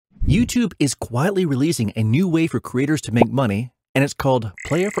YouTube is quietly releasing a new way for creators to make money, and it's called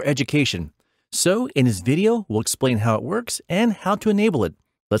Player for Education. So in this video, we'll explain how it works and how to enable it.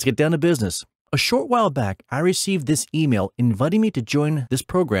 Let's get down to business. A short while back, I received this email inviting me to join this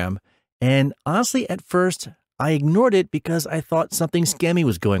program, and honestly, at first, I ignored it because I thought something scammy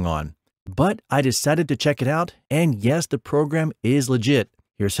was going on. But I decided to check it out, and yes, the program is legit.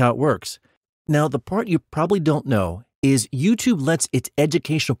 Here's how it works. Now, the part you probably don't know is YouTube lets its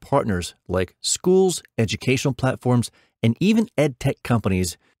educational partners like schools, educational platforms, and even ed tech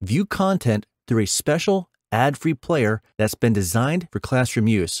companies view content through a special ad-free player that's been designed for classroom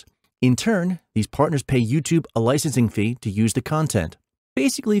use. In turn, these partners pay YouTube a licensing fee to use the content.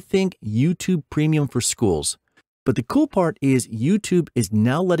 Basically, think YouTube Premium for schools. But the cool part is YouTube is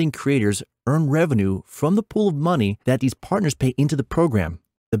now letting creators earn revenue from the pool of money that these partners pay into the program.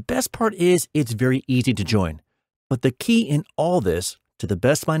 The best part is it's very easy to join. But the key in all this, to the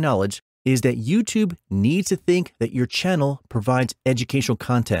best of my knowledge, is that YouTube needs to think that your channel provides educational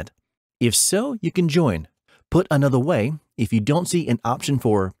content. If so, you can join. Put another way, if you don't see an option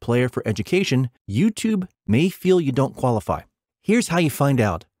for Player for Education, YouTube may feel you don't qualify. Here's how you find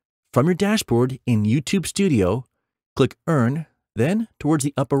out. From your dashboard in YouTube Studio, click Earn, then towards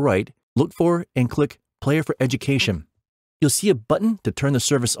the upper right, look for and click Player for Education. You'll see a button to turn the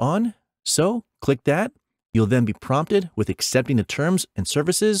service on, so click that. You'll then be prompted with accepting the terms and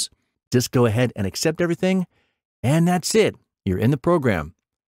services. Just go ahead and accept everything, and that's it. You're in the program.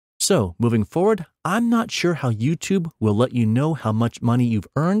 So moving forward, I'm not sure how YouTube will let you know how much money you've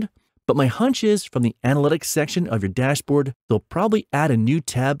earned, but my hunch is from the analytics section of your dashboard, they'll probably add a new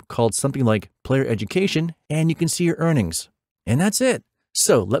tab called something like Player Education, and you can see your earnings. And that's it.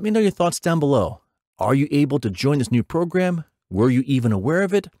 So let me know your thoughts down below. Are you able to join this new program? Were you even aware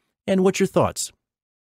of it? And what's your thoughts?